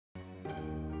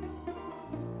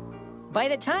By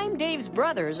the time Dave's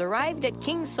brothers arrived at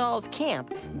King Saul's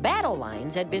camp, battle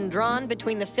lines had been drawn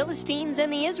between the Philistines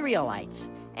and the Israelites.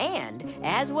 And,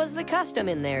 as was the custom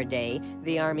in their day,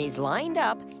 the armies lined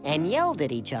up and yelled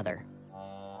at each other.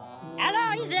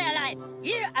 Hello, Israelites!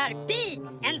 You are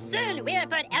pigs, and soon we will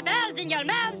put apples in your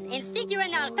mouths and stick you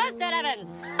in our toaster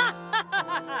ovens!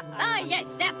 Oh, yes,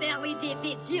 after we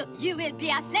defeat you, you will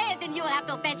be our slaves and you will have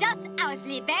to fetch us our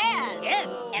slippers! Yes,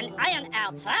 and iron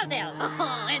our trousers!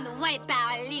 Oh, and wipe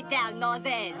our little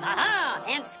noses! Aha!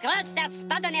 And scratch that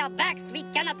spot on our backs we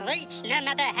cannot reach no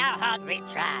matter how hard we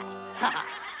try!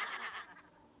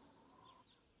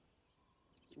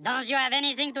 Don't you have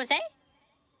anything to say?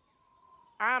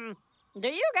 Do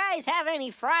you guys have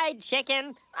any fried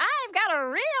chicken? I've got a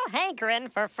real hankering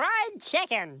for fried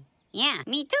chicken. Yeah,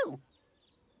 me too.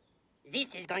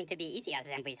 This is going to be easier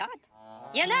than we thought.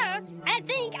 You know, I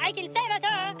think I can save us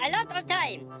all a lot of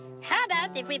time. How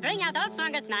about if we bring out our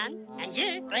strongest man, and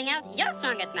you bring out your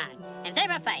strongest man, and they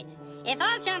will fight. If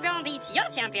our champion beats your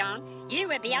champion, you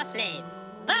will be our slaves.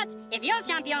 But if your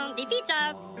champion defeats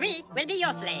us, we will be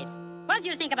your slaves. What do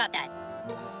you think about that?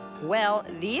 Well,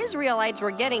 the Israelites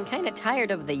were getting kind of tired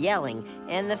of the yelling,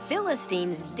 and the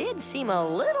Philistines did seem a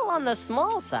little on the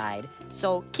small side,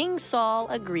 so King Saul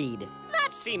agreed.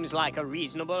 That seems like a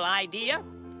reasonable idea.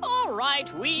 All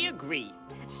right, we agree.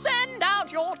 Send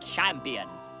out your champion.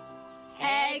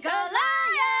 Hey,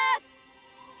 Goliath!